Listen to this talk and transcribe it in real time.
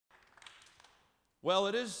Well,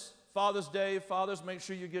 it is Father's Day. Fathers, make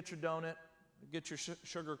sure you get your donut, get your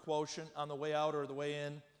sugar quotient on the way out or the way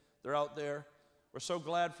in. They're out there. We're so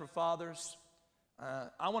glad for fathers.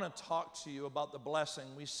 I want to talk to you about the blessing.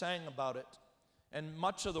 We sang about it. And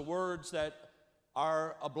much of the words that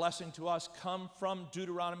are a blessing to us come from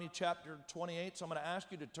Deuteronomy chapter 28. So I'm going to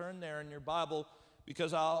ask you to turn there in your Bible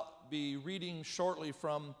because I'll be reading shortly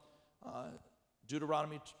from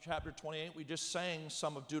Deuteronomy chapter 28. We just sang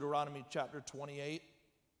some of Deuteronomy chapter 28.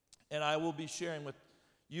 And I will be sharing with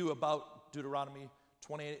you about Deuteronomy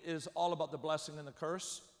 28. It is all about the blessing and the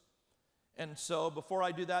curse. And so before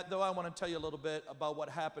I do that, though, I want to tell you a little bit about what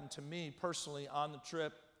happened to me personally on the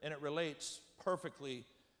trip. And it relates perfectly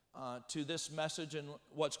to this message and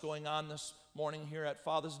what's going on this morning here at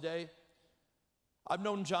Father's Day. I've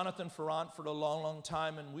known Jonathan Ferrant for a long, long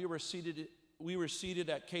time, and we were seated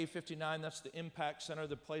at K59. That's the Impact Center,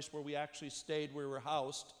 the place where we actually stayed, where we were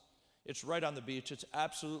housed. It's right on the beach. It's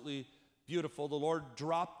absolutely beautiful. The Lord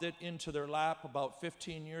dropped it into their lap about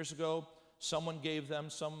 15 years ago. Some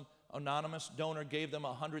anonymous donor gave them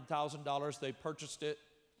 $100,000. They purchased it.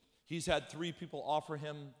 He's had 3 people offer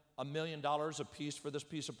him $1 million a piece for this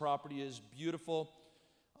piece of property. It is beautiful.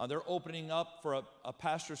 They're opening up for a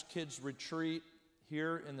pastor's kids retreat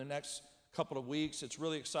here in the next couple of weeks. It's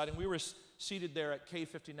really exciting. We were seated there at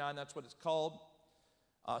K59, that's what it's called,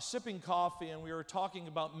 sipping coffee, and we were talking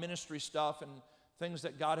about ministry stuff and things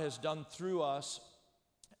that God has done through us.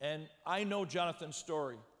 And I know Jonathan's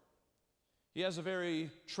story. He has a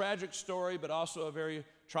very tragic story, but also a very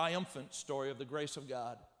triumphant story of the grace of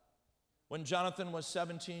God. When Jonathan was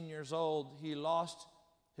 17 years old, he lost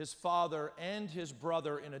his father and his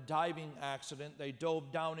brother in a diving accident. They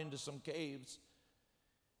dove down into some caves.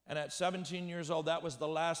 And at 17 years old, that was the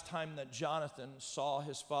last time that Jonathan saw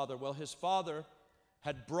his father. Well, his father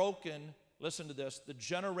had broken, listen to this, the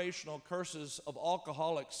generational curses of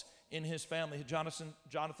alcoholics in his family.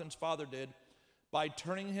 Jonathan's father did, by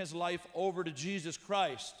turning his life over to Jesus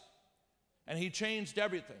Christ. And he changed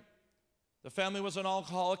everything. The family was an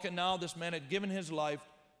alcoholic, and now this man had given his life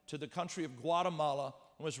to the country of Guatemala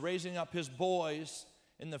and was raising up his boys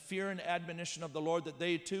in the fear and admonition of the Lord that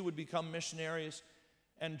they too would become missionaries.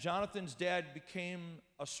 And Jonathan's dad became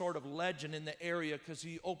a sort of legend in the area because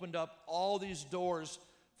he opened up all these doors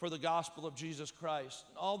for the gospel of Jesus Christ.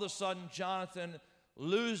 And all of a sudden, Jonathan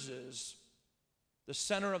loses the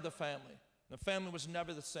center of the family. The family was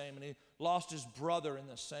never the same, and he lost his brother at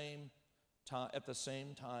the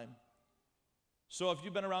same time. So if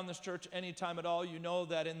you've been around this church any time at all, you know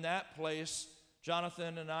that in that place,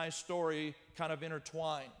 Jonathan and I's story kind of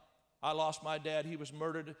intertwine. I lost my dad. He was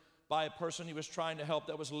murdered by a person he was trying to help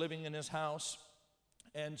that was living in his house.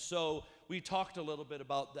 And so we talked a little bit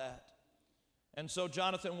about that. And so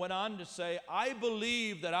Jonathan went on to say, I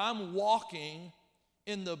believe that I'm walking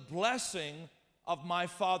in the blessing of my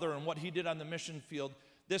father and what he did on the mission field.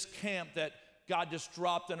 This camp that God just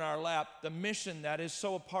dropped in our lap, the mission that is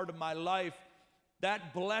so a part of my life,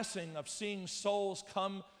 that blessing of seeing souls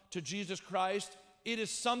come to Jesus Christ, it is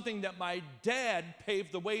something that my dad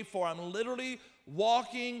paved the way for. I'm literally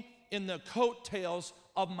walking in the coattails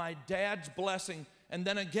of my dad's blessing. And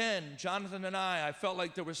then again, Jonathan and I felt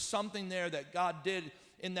like there was something there that God did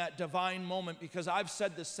in that divine moment, because I've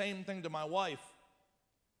said the same thing to my wife.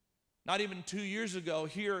 Not even 2 years ago,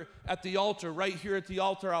 here at the altar, right here at the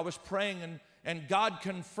altar, I was praying, and God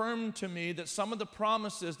confirmed to me that some of the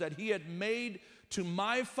promises that he had made to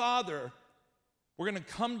my father were going to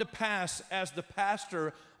come to pass as the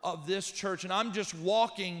pastor of this church. And I'm just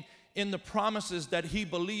walking in the promises that he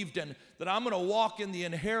believed in, that I'm going to walk in the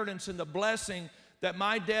inheritance and the blessing that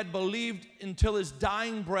my dad believed until his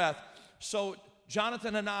dying breath. So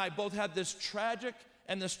Jonathan and I both had this tragic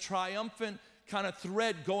and this triumphant kind of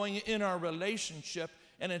thread going in our relationship,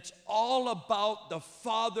 and it's all about the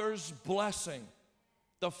Father's blessing.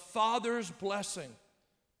 The Father's blessing.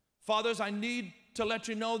 Fathers, I need to let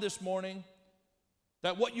you know this morning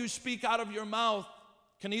that what you speak out of your mouth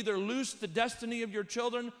can either loose the destiny of your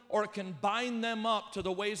children or it can bind them up to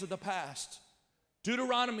the ways of the past.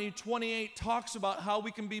 Deuteronomy 28 talks about how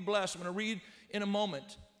we can be blessed. I'm going to read in a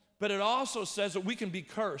moment. But it also says that we can be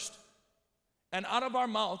cursed. And out of our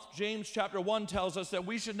mouth, James chapter 1 tells us that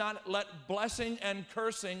we should not let blessing and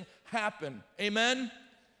cursing happen. Amen?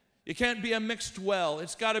 You can't be a mixed well.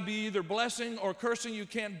 It's got to be either blessing or cursing. You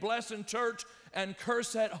can't bless in church and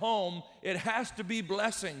curse at home. It has to be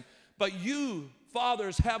blessing. But you,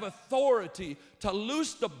 fathers, have authority to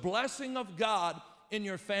loose the blessing of God in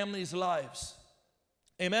your family's lives.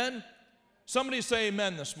 Amen? Somebody say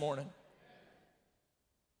amen this morning.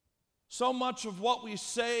 So much of what we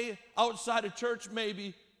say outside of church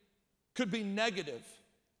maybe could be negative,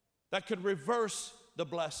 that could reverse the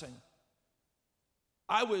blessing.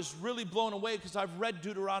 I was really blown away because I've read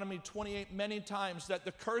Deuteronomy 28 many times, that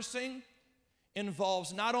the cursing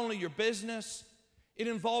involves not only your business, it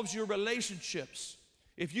involves your relationships.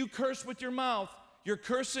 If you curse with your mouth, you're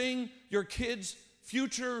cursing your kids'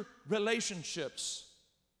 future relationships.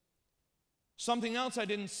 Something else I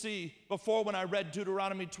didn't see before when I read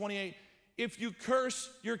Deuteronomy 28, if you curse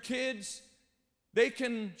your kids, they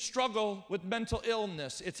can struggle with mental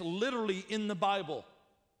illness. It's literally in the Bible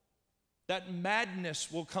that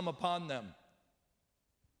madness will come upon them.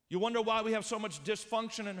 You wonder why we have so much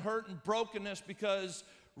dysfunction and hurt and brokenness, because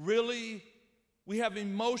really we have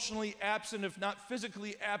emotionally absent, if not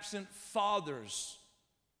physically absent, fathers.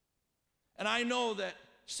 And I know that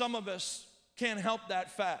some of us can't help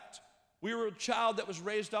that fact. We were a child that was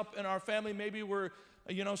raised up in our family. Maybe we're,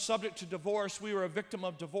 subject to divorce. We were a victim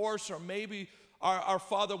of divorce, or maybe our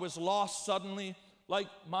father was lost suddenly, like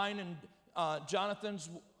mine and Jonathan's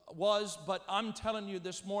was. But I'm telling you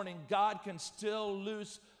this morning, God can still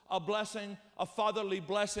loose a blessing, a fatherly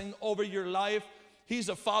blessing over your life. He's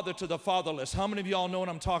a father to the fatherless. How many of y'all know what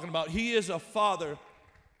I'm talking about? He is a father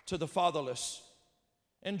to the fatherless.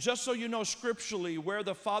 And just so you know scripturally where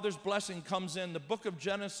the father's blessing comes in, the book of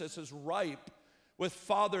Genesis is ripe with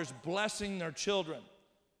fathers blessing their children.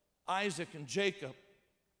 Isaac and Jacob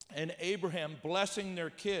and Abraham blessing their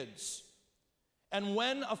kids. And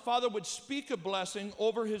when a father would speak a blessing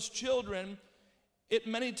over his children, it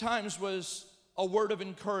many times was a word of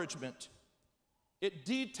encouragement. It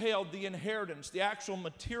detailed the inheritance, the actual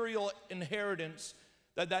material inheritance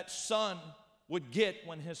that son would get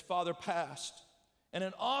when his father passed. And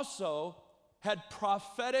it also had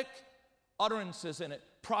prophetic utterances in it,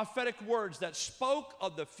 prophetic words that spoke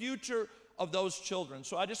of the future of those children.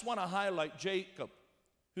 So I just want to highlight Jacob,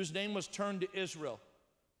 whose name was turned to Israel,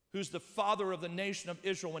 who's the father of the nation of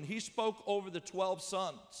Israel. When he spoke over the 12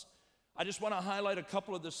 sons, I just want to highlight a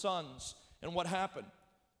couple of the sons and what happened.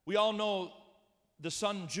 We all know the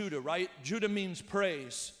son Judah, right? Judah means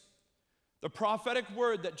praise. The prophetic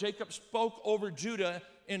word that Jacob spoke over Judah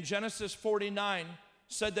in Genesis 49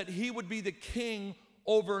 said that he would be the king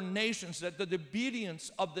over nations, that the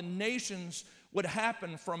obedience of the nations would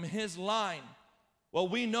happen from his line. Well,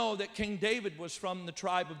 we know that King David was from the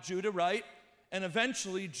tribe of Judah, right? And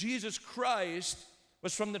eventually Jesus Christ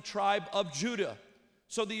was from the tribe of Judah.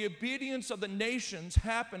 So the obedience of the nations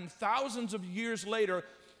happened thousands of years later,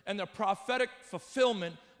 and the prophetic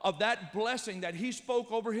fulfillment of that blessing that he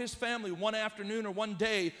spoke over his family one afternoon or one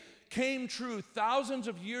day came true thousands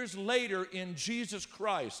of years later in Jesus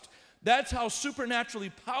Christ. That's how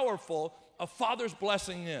supernaturally powerful a father's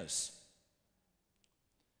blessing is.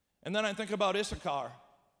 And then I think about Issachar.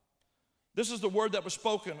 This is the word that was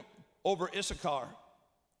spoken over Issachar.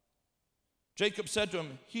 Jacob said to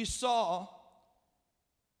him, he saw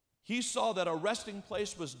that a resting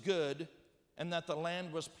place was good and that the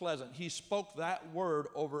land was pleasant. He spoke that word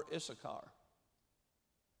over Issachar.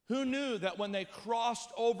 Who knew that when they crossed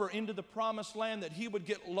over into the promised land that he would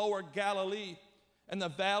get Lower Galilee and the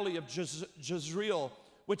valley of Jezreel,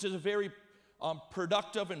 which is a very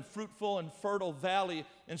productive and fruitful and fertile valley,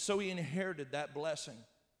 and so he inherited that blessing.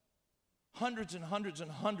 Hundreds and hundreds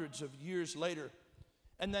and hundreds of years later.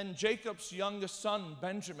 And then Jacob's youngest son,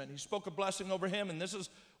 Benjamin, he spoke a blessing over him, and this is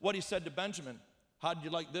what he said to Benjamin. How'd you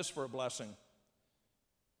like this for a blessing?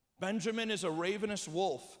 Benjamin is a ravenous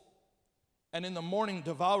wolf, and in the morning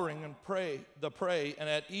devouring the prey, and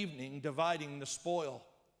at evening dividing the spoil.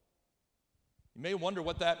 You may wonder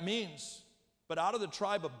what that means, but out of the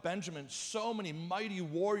tribe of Benjamin, so many mighty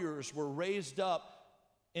warriors were raised up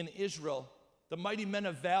in Israel. The mighty men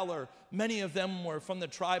of valor, many of them were from the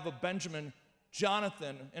tribe of Benjamin.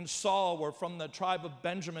 Jonathan and Saul were from the tribe of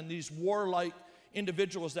Benjamin, these warlike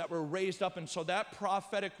individuals that were raised up. And so that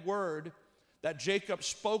prophetic word that Jacob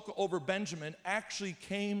spoke over Benjamin actually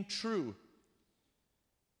came true.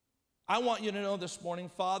 I want you to know this morning,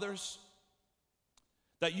 fathers,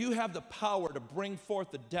 that you have the power to bring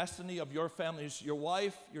forth the destiny of your families, your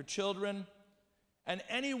wife, your children, and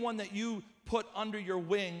anyone that you put under your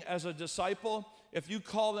wing as a disciple. If you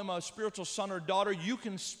call them a spiritual son or daughter, you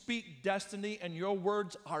can speak destiny, and your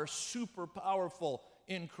words are super powerful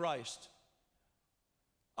in Christ.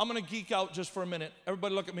 I'm going to geek out just for a minute.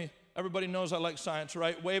 Everybody look at me. Everybody knows I like science,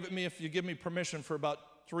 right? Wave at me if you give me permission for about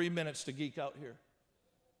 3 minutes to geek out here.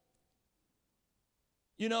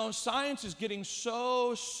 You know, science is getting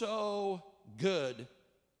so good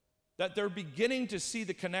that they're beginning to see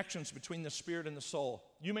the connections between the spirit and the soul.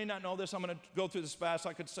 You may not know this. I'm going to go through this fast.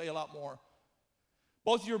 I could say a lot more.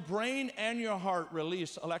 Both your brain and your heart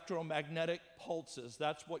release electromagnetic pulses.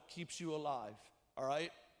 That's what keeps you alive, all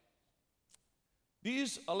right?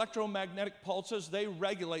 These electromagnetic pulses, they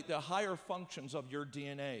regulate the higher functions of your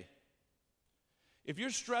DNA. If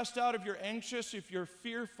you're stressed out, if you're anxious, if you're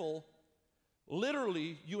fearful,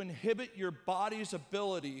 literally you inhibit your body's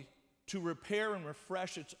ability to repair and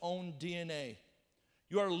refresh its own DNA.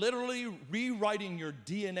 You are literally rewriting your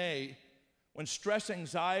DNA when stress,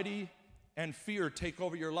 anxiety, and fear take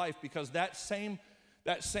over your life, because that same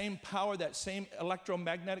power, that same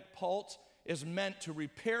electromagnetic pulse is meant to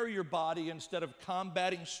repair your body instead of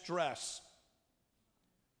combating stress.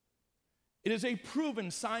 It is a proven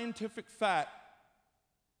scientific fact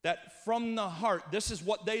that from the heart, this is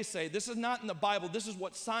what they say, this is not in the Bible, this is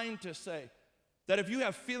what scientists say, that if you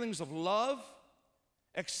have feelings of love,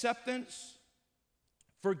 acceptance,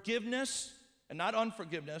 forgiveness, and not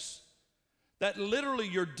unforgiveness, that literally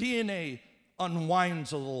your DNA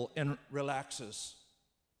unwinds a little and relaxes.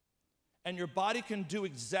 And your body can do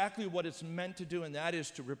exactly what it's meant to do, and that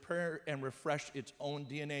is to repair and refresh its own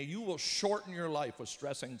DNA. You will shorten your life with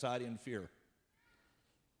stress, anxiety, and fear.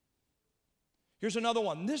 Here's another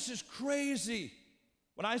one. This is crazy.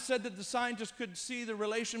 When I said that the scientists could see the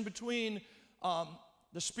relation between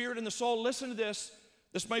the spirit and the soul, listen to this.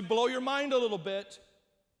 This may blow your mind a little bit.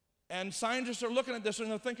 And scientists are looking at this and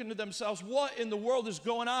they're thinking to themselves, what in the world is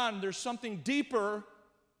going on? There's something deeper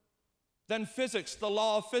than physics, the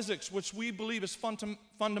law of physics, which we believe is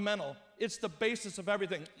fundamental. It's the basis of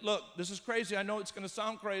everything. Look, this is crazy. I know it's going to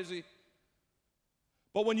sound crazy.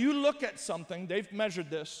 But when you look at something, they've measured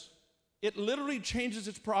this, it literally changes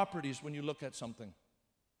its properties when you look at something.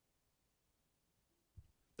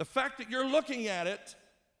 The fact that you're looking at it,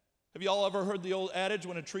 have you all ever heard the old adage,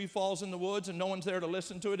 when a tree falls in the woods and no one's there to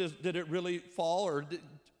listen to it, did it really fall or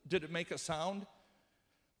did it make a sound?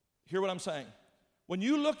 Hear what I'm saying. When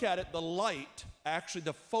you look at it, the light, actually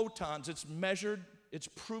the photons, it's measured, it's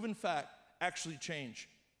proven fact, actually change.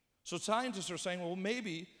 So scientists are saying, well,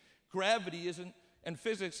 maybe gravity isn't, and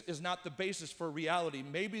physics is not the basis for reality.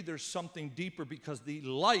 Maybe there's something deeper, because the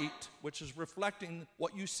light, which is reflecting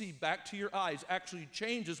what you see back to your eyes, actually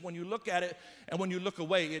changes when you look at it, and when you look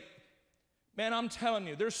away, man, I'm telling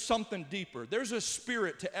you, there's something deeper. There's a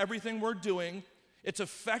spirit to everything we're doing. It's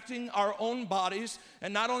affecting our own bodies,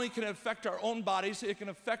 and not only can it affect our own bodies, it can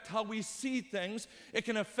affect how we see things. It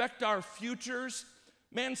can affect our futures.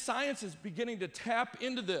 Man, science is beginning to tap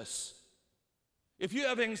into this. If you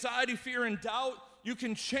have anxiety, fear, and doubt, you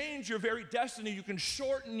can change your very destiny. You can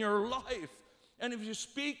shorten your life. And if you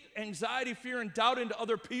speak anxiety, fear, and doubt into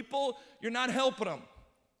other people, you're not helping them.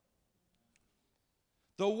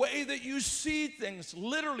 The way that you see things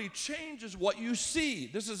literally changes what you see.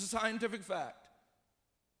 This is a scientific fact.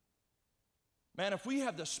 Man, if we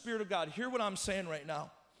have the Spirit of God, hear what I'm saying right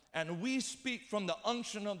now, and we speak from the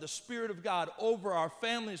unction of the Spirit of God over our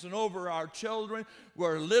families and over our children,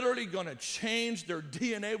 we're literally going to change their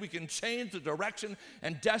DNA. We can change the direction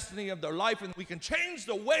and destiny of their life, and we can change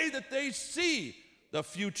the way that they see the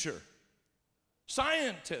future.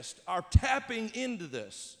 Scientists are tapping into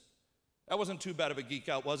this. That wasn't too bad of a geek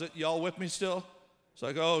out, was it? Y'all with me still? It's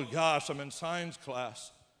like, oh gosh, I'm in science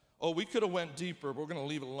class. Oh, we could have went deeper, but we're going to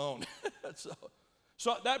leave it alone.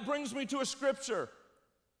 So that brings me to a scripture.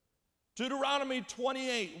 Deuteronomy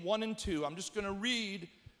 28, 1 and 2. I'm just going to read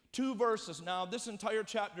 2 verses. Now, this entire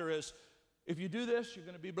chapter is, if you do this, you're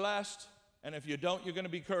going to be blessed, and if you don't, you're going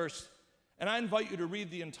to be cursed. And I invite you to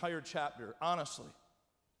read the entire chapter, honestly.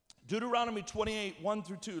 Deuteronomy 28, 1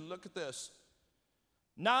 through 2. Look at this.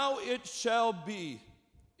 Now it shall be,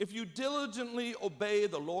 if you diligently obey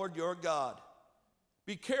the Lord your God,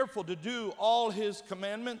 be careful to do all his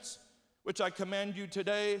commandments, which I command you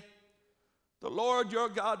today, the Lord your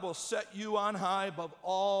God will set you on high above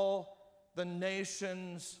all the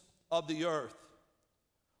nations of the earth.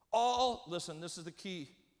 All, listen, this is the key,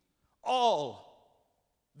 all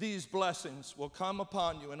these blessings will come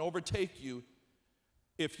upon you and overtake you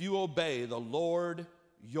if you obey the Lord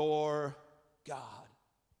your God.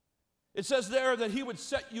 It says there that he would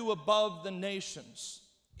set you above the nations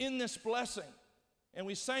in this blessing. And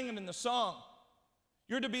we sang it in the song.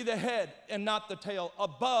 You're to be the head and not the tail,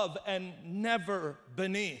 above and never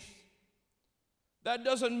beneath. That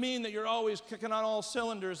doesn't mean that you're always kicking on all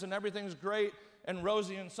cylinders and everything's great and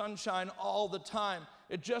rosy and sunshine all the time.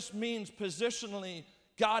 It just means positionally,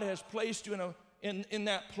 God has placed you in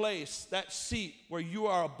that place, that seat where you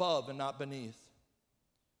are above and not beneath.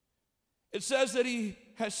 It says that he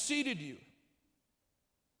has seated you.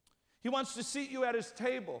 He wants to seat you at his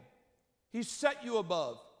table. He set you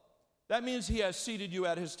above. That means he has seated you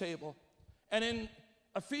at his table. And in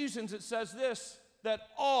Ephesians it says this, that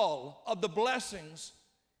all of the blessings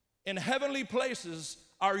in heavenly places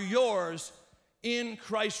are yours in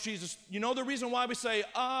Christ Jesus. You know the reason why we say,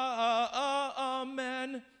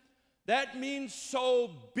 amen? That means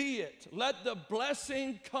so be it. Let the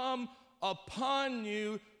blessing come upon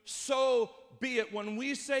you, so be it. When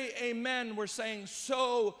we say amen, we're saying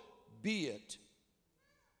so be it.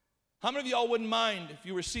 How many of y'all wouldn't mind if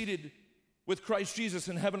you were seated with Christ Jesus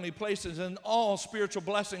in heavenly places and all spiritual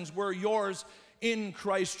blessings were yours in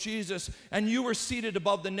Christ Jesus, and you were seated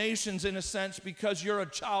above the nations in a sense because you're a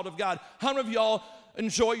child of God? How many of y'all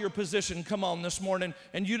enjoy your position, come on, this morning,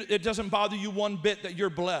 and it doesn't bother you one bit that you're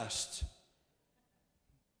blessed?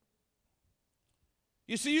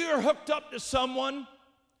 You see, you're hooked up to someone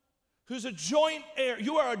who's a joint heir.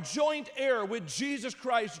 You are a joint heir with Jesus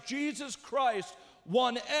Christ. Jesus Christ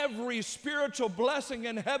won every spiritual blessing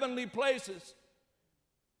in heavenly places.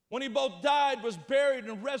 When he both died, was buried,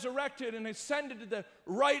 and resurrected, and ascended to the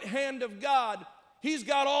right hand of God, he's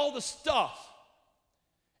got all the stuff.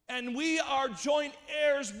 And we are joint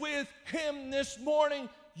heirs with him this morning.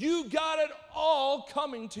 You got it all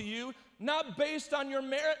coming to you, not based on your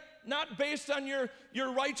merit, not based on your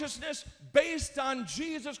righteousness, based on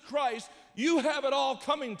Jesus Christ. You have it all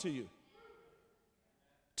coming to you.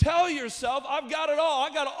 Tell yourself, I've got it all.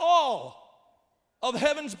 I got all of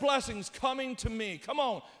heaven's blessings coming to me. Come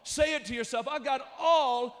on, say it to yourself. I've got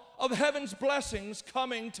all of heaven's blessings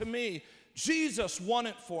coming to me. Jesus won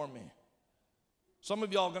it for me. Some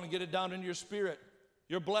of y'all are going to get it down in your spirit.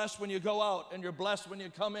 You're blessed when you go out, and you're blessed when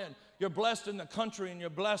you come in. You're blessed in the country, and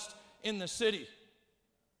you're blessed in the city.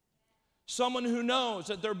 Someone who knows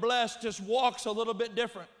that they're blessed just walks a little bit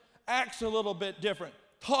different, acts a little bit different,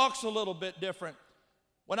 talks a little bit different.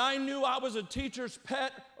 When I knew I was a teacher's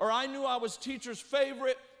pet, or I knew I was teacher's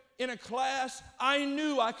favorite in a class, I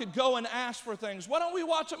knew I could go and ask for things. Why don't we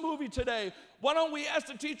watch a movie today? Why don't we ask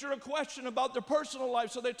the teacher a question about their personal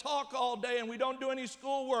life so they talk all day and we don't do any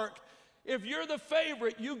schoolwork? If you're the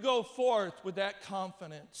favorite, you go forth with that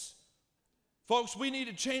confidence. Folks, we need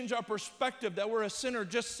to change our perspective that we're a sinner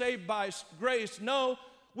just saved by grace. No,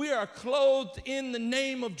 we are clothed in the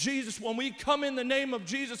name of Jesus. When we come in the name of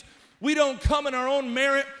Jesus, we don't come in our own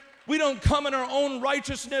merit. We don't come in our own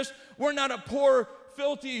righteousness. We're not a poor,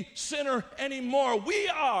 filthy sinner anymore. We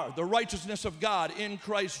are the righteousness of God in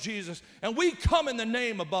Christ Jesus. And we come in the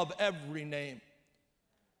name above every name.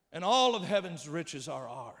 And all of heaven's riches are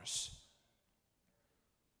ours.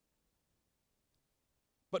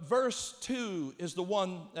 But verse 2 is the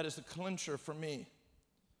one that is the clincher for me.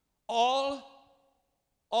 All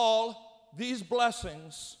these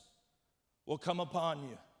blessings will come upon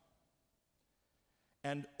you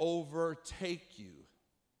and overtake you.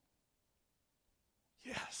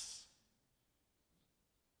 Yes.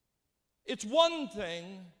 It's one thing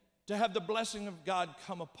to have the blessing of God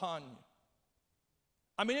come upon you.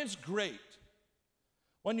 I mean, it's great.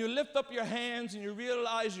 When you lift up your hands and you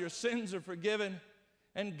realize your sins are forgiven,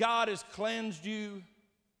 and God has cleansed you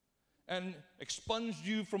and expunged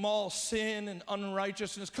you from all sin and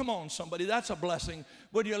unrighteousness. Come on, somebody, that's a blessing.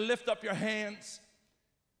 When you lift up your hands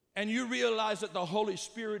and you realize that the Holy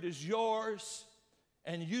Spirit is yours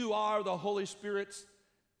and you are the Holy Spirit's.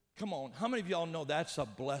 Come on, how many of y'all know that's a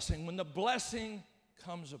blessing? When the blessing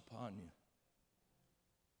comes upon you.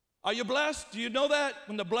 Are you blessed? Do you know that?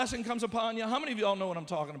 When the blessing comes upon you? How many of y'all know what I'm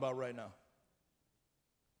talking about right now?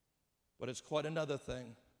 But it's quite another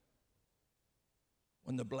thing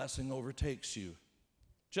when the blessing overtakes you.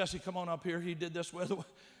 Jesse, come on up here. He did this with.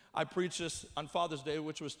 I preached this on Father's Day,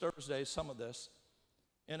 which was Thursday, some of this,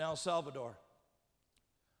 in El Salvador.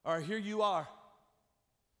 All right, here you are.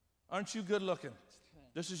 Aren't you good looking?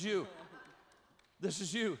 This is you. This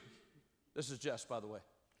is you. This is Jess, by the way.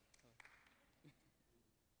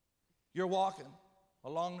 You're walking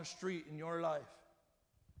along the street in your life.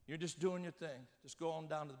 You're just doing your thing. Just go on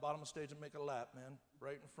down to the bottom of the stage and make a lap, man,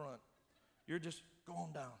 right in front. You're just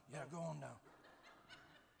going down. Yeah, go on down.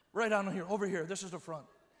 Right down here, over here. This is the front.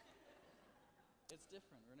 It's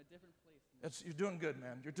different. We're in a different place. You're doing good,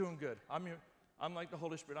 man. You're doing good. I'm like the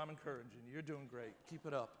Holy Spirit. I'm encouraging you. You're doing great. Keep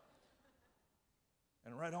it up.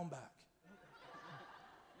 And right on back.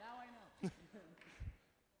 Now I know.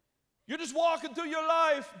 You're just walking through your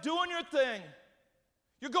life, doing your thing.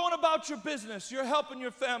 You're going about your business. You're helping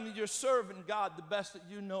your family. You're serving God the best that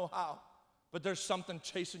you know how. But there's something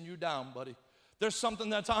chasing you down, buddy. There's something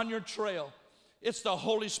that's on your trail. It's the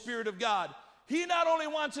Holy Spirit of God. He not only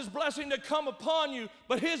wants his blessing to come upon you,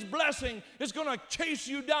 but his blessing is going to chase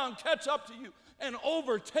you down, catch up to you, and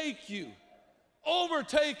overtake you.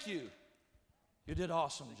 Overtake you. You did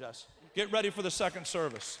awesome, Jess. Get ready for the second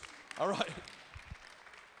service. All right.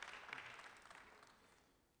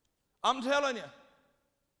 I'm telling you,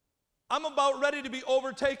 I'm about ready to be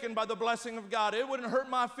overtaken by the blessing of God. It wouldn't hurt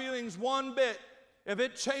my feelings one bit if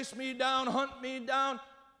it chased me down, hunted me down,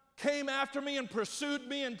 came after me and pursued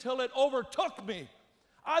me until it overtook me.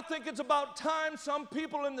 I think it's about time some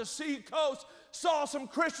people in the seacoast saw some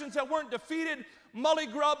Christians that weren't defeated,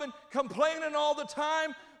 mully-grubbing, complaining all the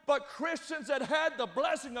time, but Christians that had the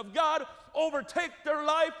blessing of God overtake their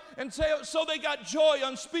life, and so they got joy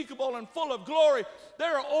unspeakable and full of glory.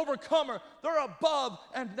 They're an overcomer. They're above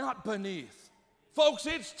and not beneath. Folks,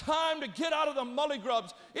 it's time to get out of the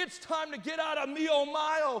mully-grubs. It's time to get out of me, oh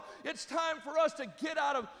my, oh. It's time for us to get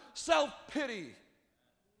out of self-pity.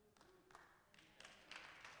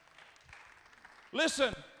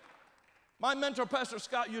 Listen, my mentor, Pastor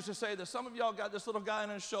Scott, used to say this. Some of y'all got this little guy on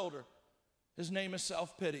his shoulder. His name is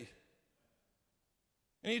self-pity.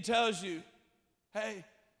 And he tells you, hey,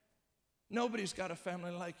 nobody's got a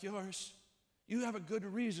family like yours. You have a good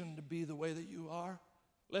reason to be the way that you are.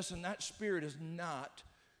 Listen, that spirit is not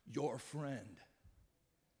your friend.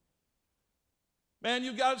 Man,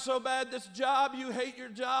 you got it so bad, this job, you hate your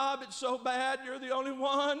job, it's so bad, you're the only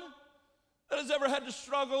one that has ever had to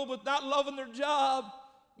struggle with not loving their job.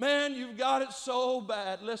 Man, you've got it so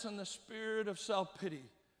bad. Listen, the spirit of self-pity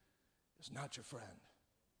is not your friend.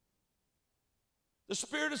 The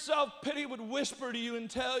spirit of self-pity would whisper to you and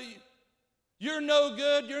tell you, you're no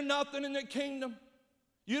good, you're nothing in the kingdom.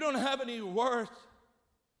 You don't have any worth.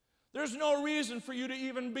 There's no reason for you to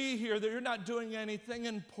even be here, that you're not doing anything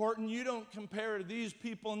important. You don't compare to these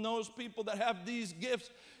people and those people that have these gifts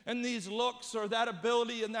and these looks or that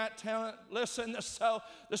ability and that talent. Listen,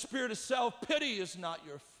 the spirit of self-pity is not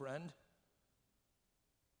your friend.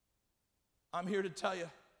 I'm here to tell you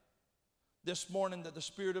this morning that the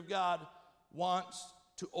Spirit of God wants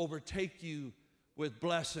to overtake you with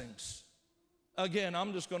blessings. Again,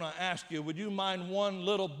 I'm just going to ask you, would you mind one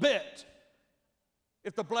little bit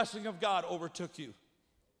if the blessing of God overtook you?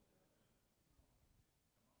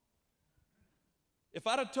 If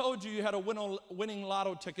I'd have told you you had a winning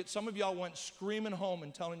lotto ticket, some of y'all went screaming home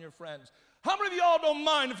and telling your friends. How many of y'all don't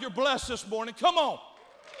mind if you're blessed this morning? Come on.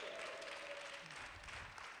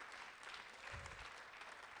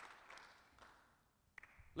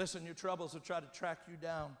 Listen, your troubles will try to track you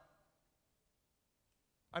down.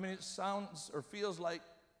 I mean, it sounds or feels like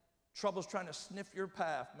trouble's trying to sniff your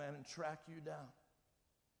path, man, and track you down.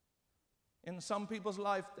 In some people's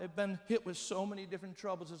life, they've been hit with so many different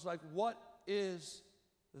troubles. It's like, what is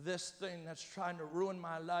this thing that's trying to ruin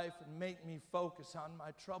my life and make me focus on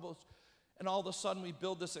my troubles? And all of a sudden, we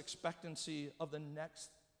build this expectancy of the next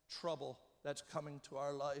trouble that's coming to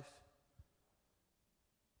our life.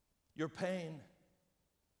 Your pain.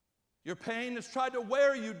 Your pain has tried to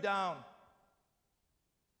wear you down.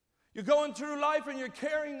 You're going through life and you're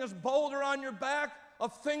carrying this boulder on your back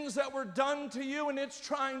of things that were done to you, and it's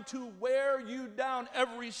trying to wear you down.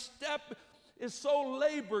 Every step is so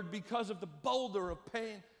labored because of the boulder of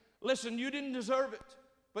pain. Listen, you didn't deserve it,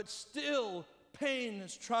 but still pain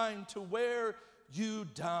is trying to wear you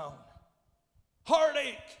down.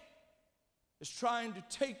 Heartache is trying to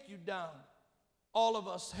take you down. All of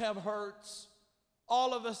us have hurts.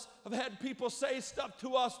 All of us have had people say stuff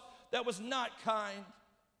to us that was not kind.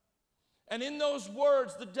 And in those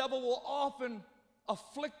words, the devil will often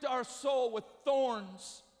afflict our soul with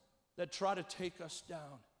thorns that try to take us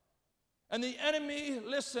down. And the enemy,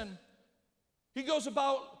 listen, he goes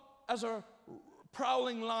about as a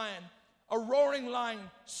prowling lion, a roaring lion,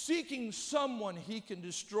 seeking someone he can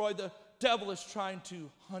destroy. The devil is trying to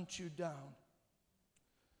hunt you down.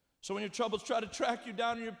 So when your troubles try to track you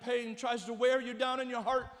down and your pain tries to wear you down and your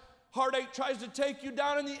heartache tries to take you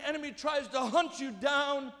down and the enemy tries to hunt you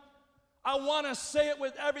down, I want to say it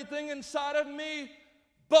with everything inside of me,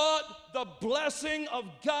 but the blessing of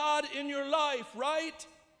God in your life, right?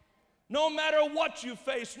 No matter what you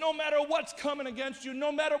face, no matter what's coming against you,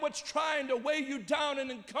 no matter what's trying to weigh you down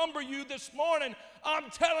and encumber you this morning,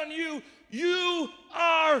 I'm telling you, you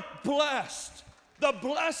are blessed. The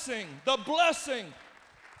blessing.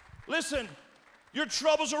 Listen, your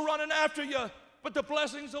troubles are running after you, but the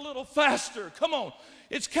blessing's a little faster. Come on.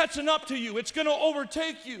 It's catching up to you. It's going to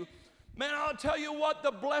overtake you. Man, I'll tell you what,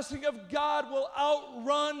 the blessing of God will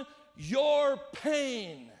outrun your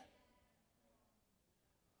pain.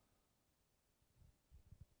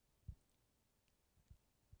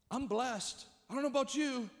 I'm blessed. I don't know about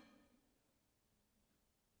you,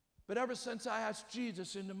 but ever since I asked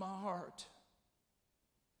Jesus into my heart,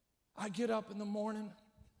 I get up in the morning,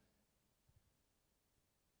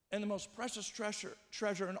 and the most precious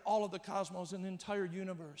treasure in all of the cosmos, in the entire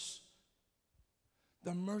universe,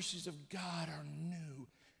 the mercies of God are new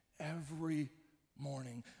every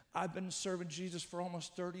morning. I've been serving Jesus for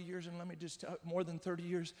almost 30 years, and let me just tell, more than 30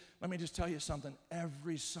 years, let me just tell you something.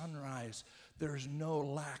 Every sunrise, there's no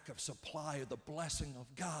lack of supply of the blessing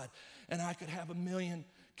of God. And I could have 1,000,000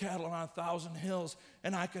 cattle on 1,000 hills,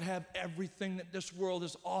 and I could have everything that this world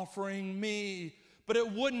is offering me, but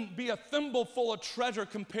it wouldn't be a thimbleful of treasure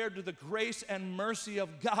compared to the grace and mercy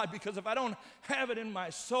of God, because if I don't have it in my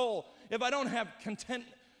soul, if I don't have content,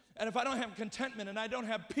 and if I don't have contentment and I don't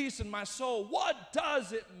have peace in my soul, what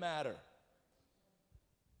does it matter?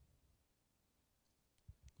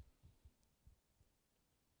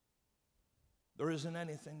 There isn't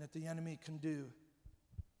anything that the enemy can do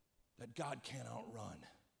that God can't outrun.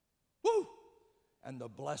 Woo! And the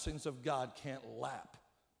blessings of God can't lap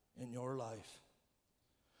in your life.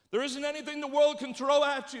 There isn't anything the world can throw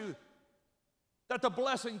at you that the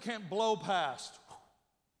blessing can't blow past.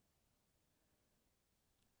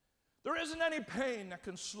 There isn't any pain that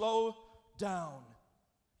can slow down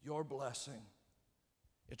your blessing.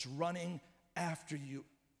 It's running after you.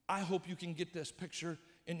 I hope you can get this picture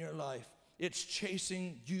in your life. It's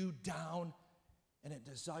chasing you down, and it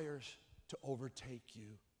desires to overtake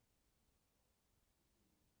you.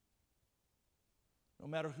 No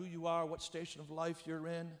matter who you are, what station of life you're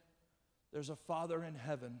in, there's a Father in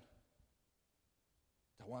heaven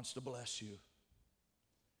that wants to bless you.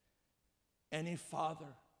 Any father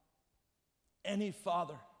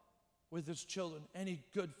with his children, any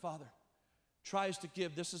good father, tries to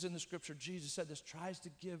give, this is in the scripture, Jesus said this, tries to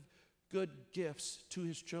give good gifts to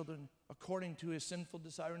his children according to his sinful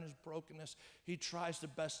desire and his brokenness. He tries the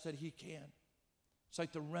best that he can. It's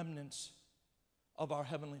like the remnants of our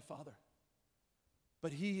Heavenly Father.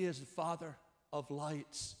 But he is the Father of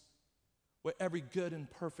lights, where every good and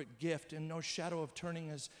perfect gift, and no shadow of turning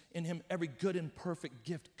is in him, every good and perfect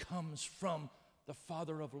gift comes from the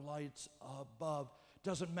Father of lights above.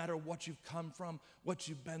 Doesn't matter what you've come from, what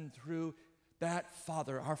you've been through, that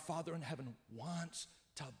Father, our Father in heaven, wants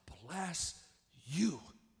to bless you.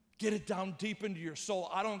 Get it down deep into your soul.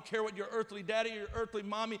 I don't care what your earthly daddy or your earthly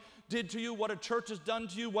mommy did to you, what a church has done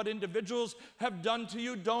to you, what individuals have done to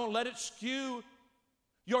you. Don't let it skew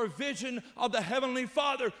your vision of the Heavenly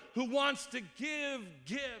Father who wants to give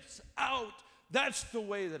gifts out. That's the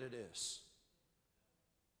way that it is.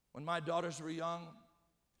 When my daughters were young,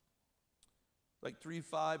 like 3,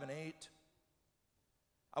 5, and 8,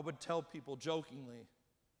 I would tell people jokingly,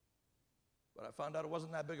 but I found out it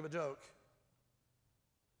wasn't that big of a joke.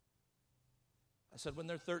 I said, when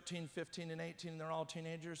they're 13, 15, and 18, and they're all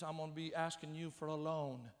teenagers, I'm going to be asking you for a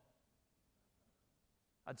loan.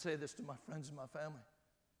 I'd say this to my friends and my family.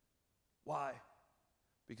 Why?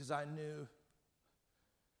 Because I knew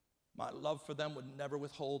my love for them would never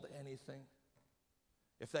withhold anything.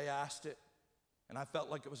 If they asked it, and I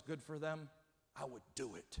felt like it was good for them, I would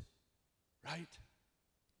do it, right?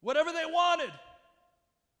 Whatever they wanted.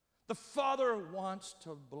 The Father wants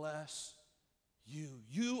to bless you.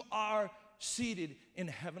 You are seated in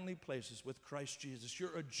heavenly places with Christ Jesus.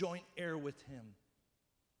 You're a joint heir with him.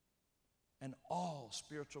 And all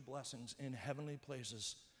spiritual blessings in heavenly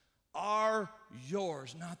places are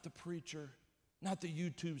yours, not the preacher, not the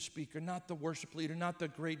YouTube speaker, not the worship leader, not the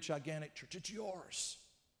great gigantic church. It's yours.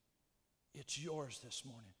 It's yours this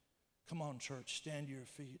morning. Come on, church, stand to your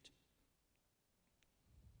feet.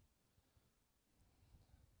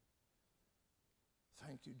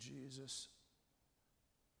 Thank you, Jesus.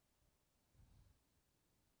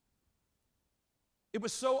 It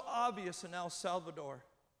was so obvious in El Salvador,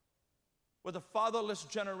 with a fatherless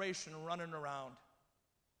generation running around.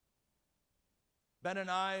 Ben and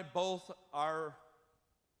I both are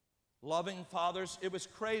loving fathers. It was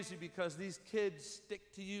crazy because these kids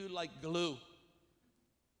stick to you like glue.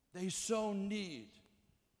 They so need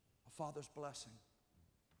a father's blessing.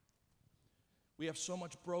 We have so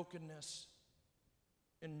much brokenness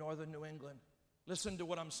in northern New England. Listen to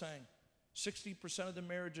what I'm saying. 60% of the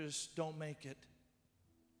marriages don't make it.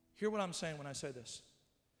 Hear what I'm saying when I say this.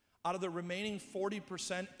 Out of the remaining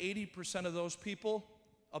 40%, 80% of those people,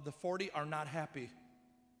 of the 40, are not happy.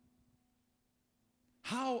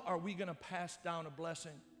 How are we going to pass down a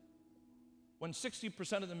blessing when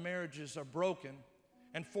 60% of the marriages are broken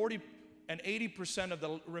and 80% of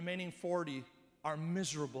the remaining 40 are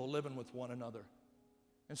miserable living with one another?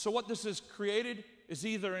 And so what this has created is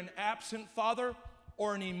either an absent father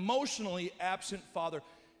or an emotionally absent father.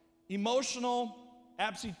 Emotional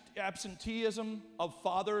absenteeism of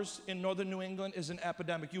fathers in northern New England is an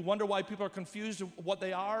epidemic. You wonder why people are confused of what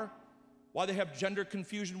they are, why they have gender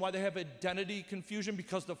confusion, why they have identity confusion,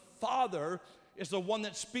 because the father is the one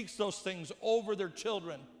that speaks those things over their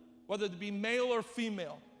children, whether it be male or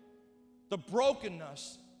female. The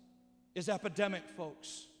brokenness is epidemic,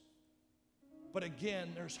 folks. But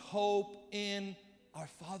again, there's hope in our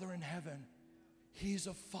Father in heaven. He's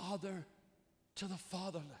a father to the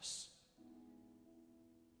fatherless.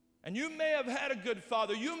 And you may have had a good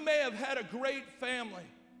father. You may have had a great family.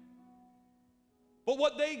 But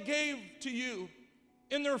what they gave to you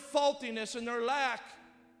in their faultiness and their lack,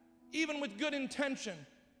 even with good intention,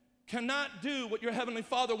 cannot do what your Heavenly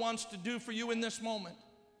Father wants to do for you in this moment.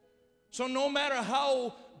 So no matter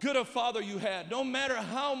how good a father you had, no matter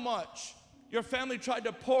how much your family tried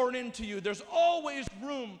to pour into you, there's always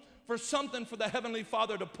room for something for the Heavenly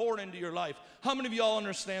Father to pour into your life. How many of y'all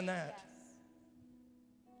understand that? Yes.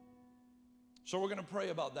 So we're going to pray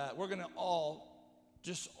about that. We're going to all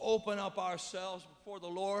just open up ourselves before the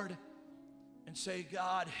Lord and say,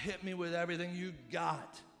 God, hit me with everything you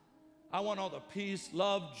got. I want all the peace,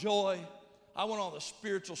 love, joy. I want all the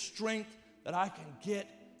spiritual strength that I can get.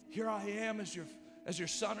 Here I am as your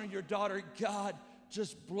son or your daughter. God,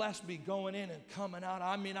 just bless me going in and coming out.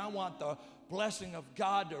 I mean, I want the blessing of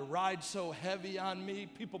God to ride so heavy on me.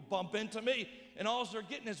 People bump into me, and all they're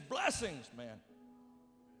getting is blessings, man.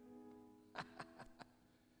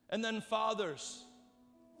 And then fathers,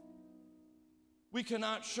 we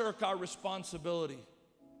cannot shirk our responsibility.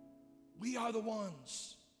 We are the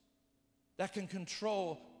ones that can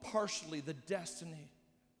control partially the destiny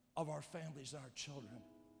of our families and our children.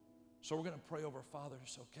 So we're going to pray over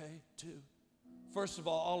fathers, okay, too. First of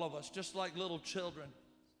all of us, just like little children,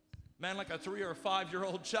 man, like a 3 or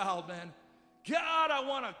 5-year-old child, man, God, I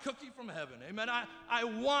want a cookie from heaven, amen. I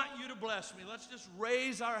want you to bless me. Let's just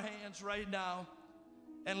raise our hands right now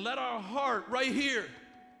and let our heart right here,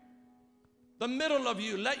 the middle of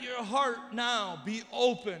you, let your heart now be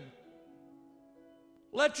open.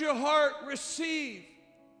 Let your heart receive.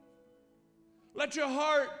 Let your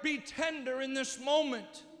heart be tender in this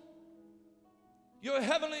moment. Your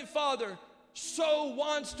Heavenly Father so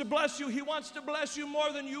wants to bless you. He wants to bless you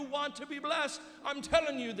more than you want to be blessed. I'm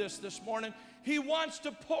telling you this morning. He wants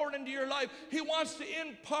to pour into your life. He wants to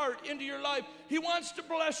impart into your life. He wants to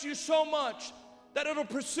bless you so much that it'll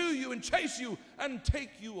pursue you and chase you and take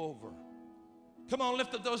you over. Come on,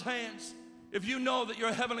 lift up those hands. If you know that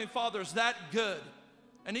your Heavenly Father is that good,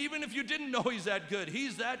 and even if you didn't know He's that good,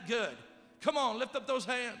 He's that good. Come on, lift up those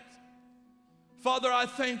hands. Father, I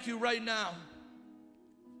thank you right now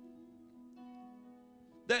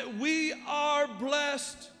that we are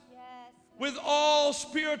blessed with all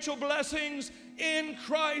spiritual blessings in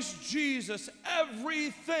Christ Jesus.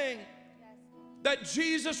 Everything that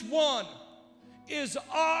Jesus won is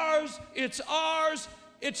ours. It's ours.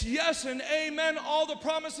 It's yes and amen. All the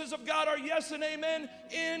promises of God are yes and amen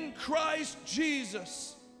in Christ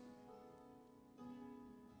Jesus.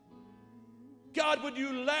 God, would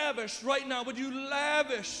you lavish right now, would you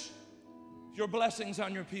lavish your blessings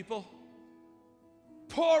on your people?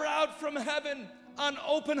 Pour out from heaven on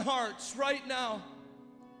open hearts right now.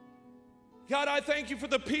 God, I thank you for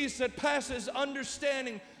the peace that passes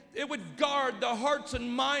understanding. It would guard the hearts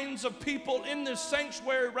and minds of people in this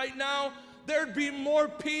sanctuary right now. There'd be more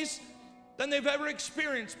peace than they've ever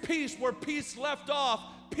experienced. Peace where peace left off.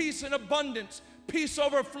 Peace in abundance. Peace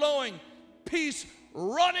overflowing. Peace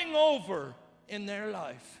running over in their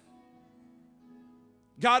life.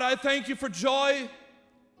 God, I thank you for joy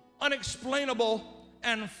unexplainable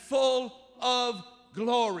and full of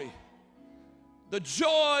glory. The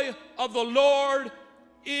joy of the Lord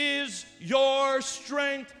is your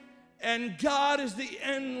strength, and God is the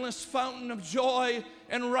endless fountain of joy,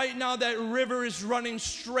 and right now that river is running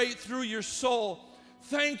straight through your soul.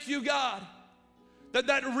 Thank you, God, that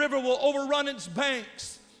that river will overrun its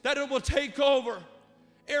banks, that it will take over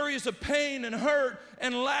areas of pain and hurt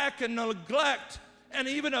and lack and neglect and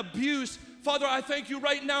even abuse. Father, I thank you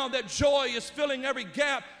right now that joy is filling every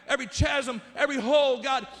gap, every chasm, every hole,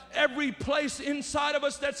 God, every place inside of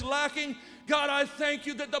us that's lacking. God, I thank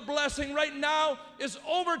you that the blessing right now is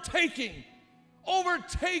overtaking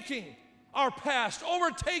our past,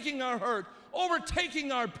 overtaking our hurt,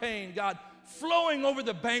 overtaking our pain, God, flowing over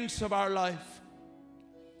the banks of our life.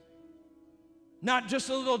 Not just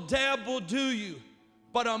a little dab will do you,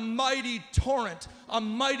 but a mighty torrent, a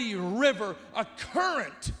mighty river, a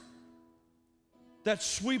current that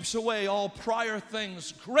sweeps away all prior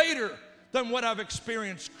things, greater than what I've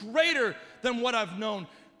experienced, greater than what I've known,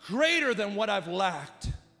 greater than what I've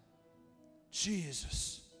lacked.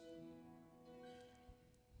 Jesus.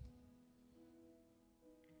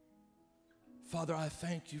 Father, I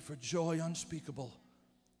thank you for joy unspeakable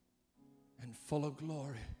and full of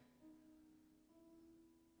glory.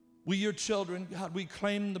 We, your children, God, we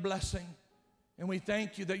claim the blessing, and we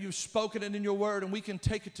thank you that you've spoken it in your word, and we can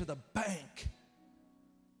take it to the bank.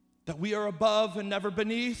 That we are above and never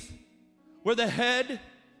beneath. We're the head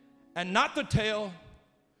and not the tail.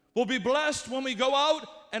 We'll be blessed when we go out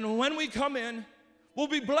and when we come in. We'll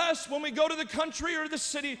be blessed when we go to the country or the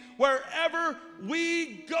city. Wherever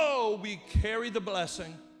we go, we carry the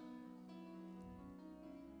blessing.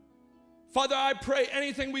 Father, I pray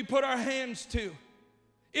anything we put our hands to,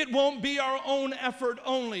 it won't be our own effort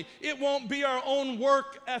only. It won't be our own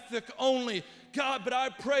work ethic only. God, but I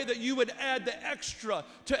pray that you would add the extra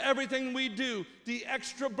to everything we do, the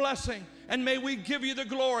extra blessing, and may we give you the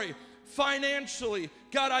glory financially.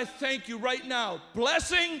 God, I thank you right now.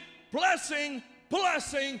 Blessing, blessing,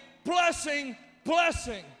 blessing, blessing,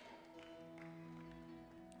 blessing.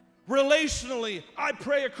 Relationally, I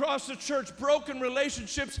pray across the church, broken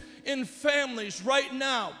relationships in families right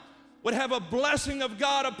now would have a blessing of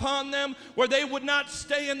God upon them, where they would not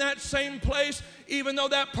stay in that same place, even though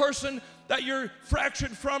that person that you're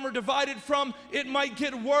fractured from or divided from, it might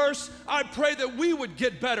get worse. I pray that we would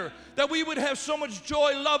get better, that we would have so much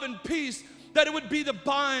joy, love, and peace, that it would be the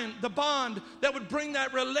bond that would bring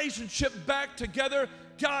that relationship back together.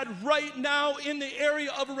 God, right now in the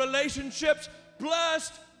area of relationships,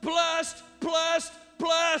 blessed, blessed, blessed,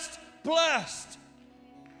 blessed, blessed.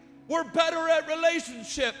 We're better at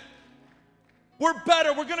relationship. We're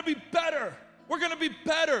better. We're going to be better. We're going to be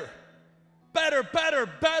better. Better, better,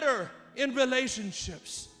 better in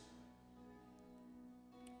relationships.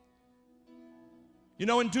 You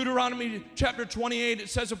know, in Deuteronomy chapter 28, it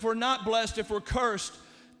says if we're not blessed, if we're cursed,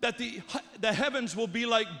 that the heavens will be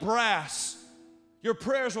like brass. Your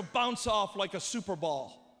prayers will bounce off like a super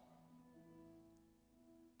ball.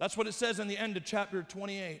 That's what it says in the end of chapter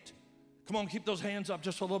 28. Come on, keep those hands up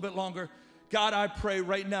just a little bit longer. God, I pray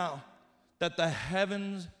right now that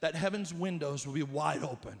heaven's windows will be wide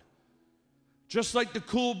open. Just like the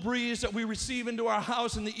cool breeze that we receive into our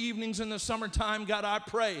house in the evenings in the summertime, God, I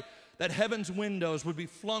pray that heaven's windows would be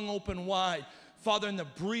flung open wide. Father, and the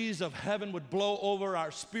breeze of heaven would blow over our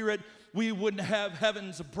spirit. We wouldn't have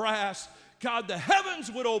heaven's brass. God, the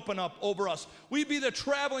heavens would open up over us. We'd be the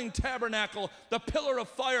traveling tabernacle, the pillar of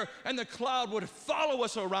fire, and the cloud would follow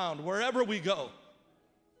us around wherever we go.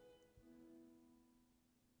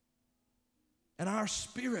 And our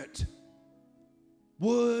spirit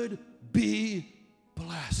would be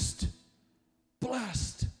blessed.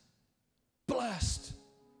 Blessed. Blessed.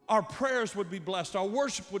 Our prayers would be blessed. Our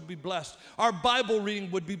worship would be blessed. Our Bible reading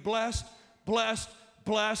would be blessed, blessed,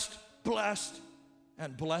 blessed, blessed,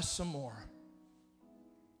 and blessed some more.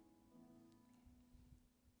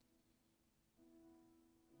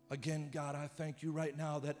 Again, God, I thank you right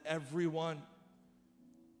now that everyone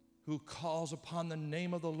who calls upon the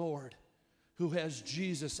name of the Lord, who has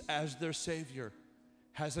Jesus as their Savior,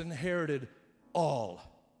 has inherited all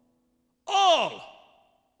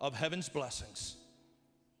of heaven's blessings.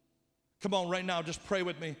 Come on, right now, just pray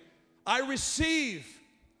with me. I receive.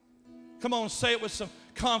 Come on, say it with some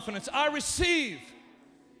confidence. I receive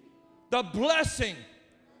the blessing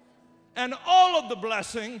and all of the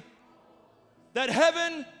blessing that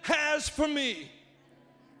heaven has for me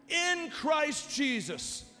in Christ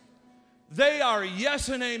Jesus. They are yes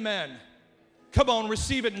and amen. Come on,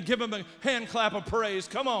 receive it and give him a hand clap of praise.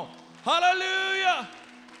 Come on. Hallelujah.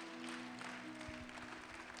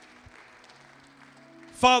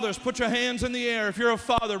 Fathers, put your hands in the air if you're a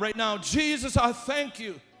father right now. Jesus, I thank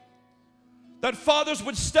you that fathers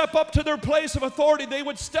would step up to their place of authority. They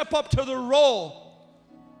would step up to their role.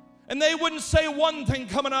 And they wouldn't say one thing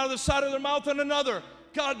coming out of the side of their mouth and another,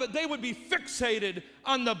 God, but they would be fixated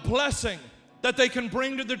on the blessing that they can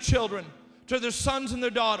bring to their children, to their sons and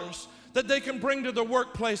their daughters, that they can bring to their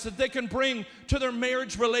workplace, that they can bring to their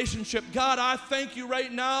marriage relationship. God, I thank you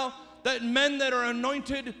right now that men that are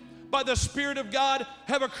anointed by the Spirit of God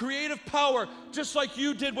have a creative power, just like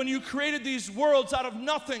you did when you created these worlds out of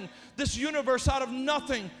nothing, this universe out of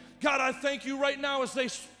nothing. God, I thank you right now as they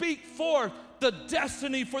speak forth the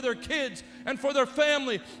destiny for their kids and for their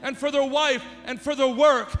family and for their wife and for their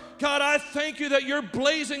work. God, I thank you that you're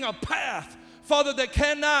blazing a path, Father, that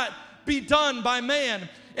cannot be done by man.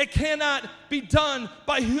 It cannot be done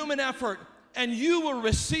by human effort. And you will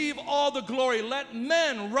receive all the glory. Let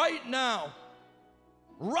men right now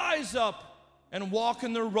rise up and walk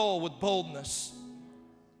in their role with boldness.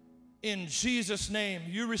 In Jesus' name,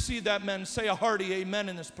 you receive that, men. Say a hearty amen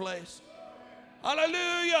in this place.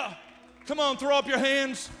 Hallelujah. Come on, throw up your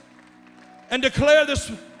hands and declare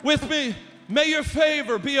this with me. May your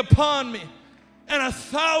favor be upon me and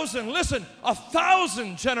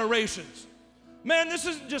 1,000 generations. Man, this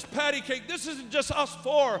isn't just patty cake. This isn't just us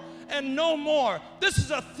four and no more. This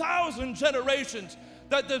is 1,000 generations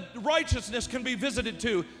that the righteousness can be visited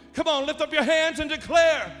to. Come on, lift up your hands and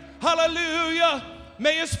declare, hallelujah.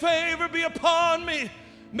 May His favor be upon me.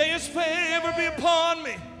 May His favor be upon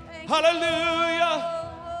me. Hallelujah.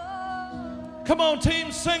 Come on,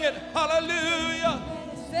 team, sing it. Hallelujah.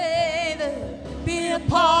 Favor be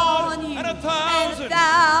upon you and a thousand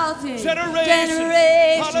generations.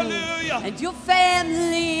 Hallelujah. And your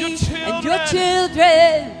family, Your children. and your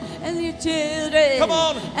children, and your children, Come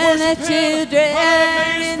on, and their worship Him. children,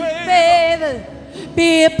 Hallelujah. and favor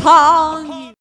be upon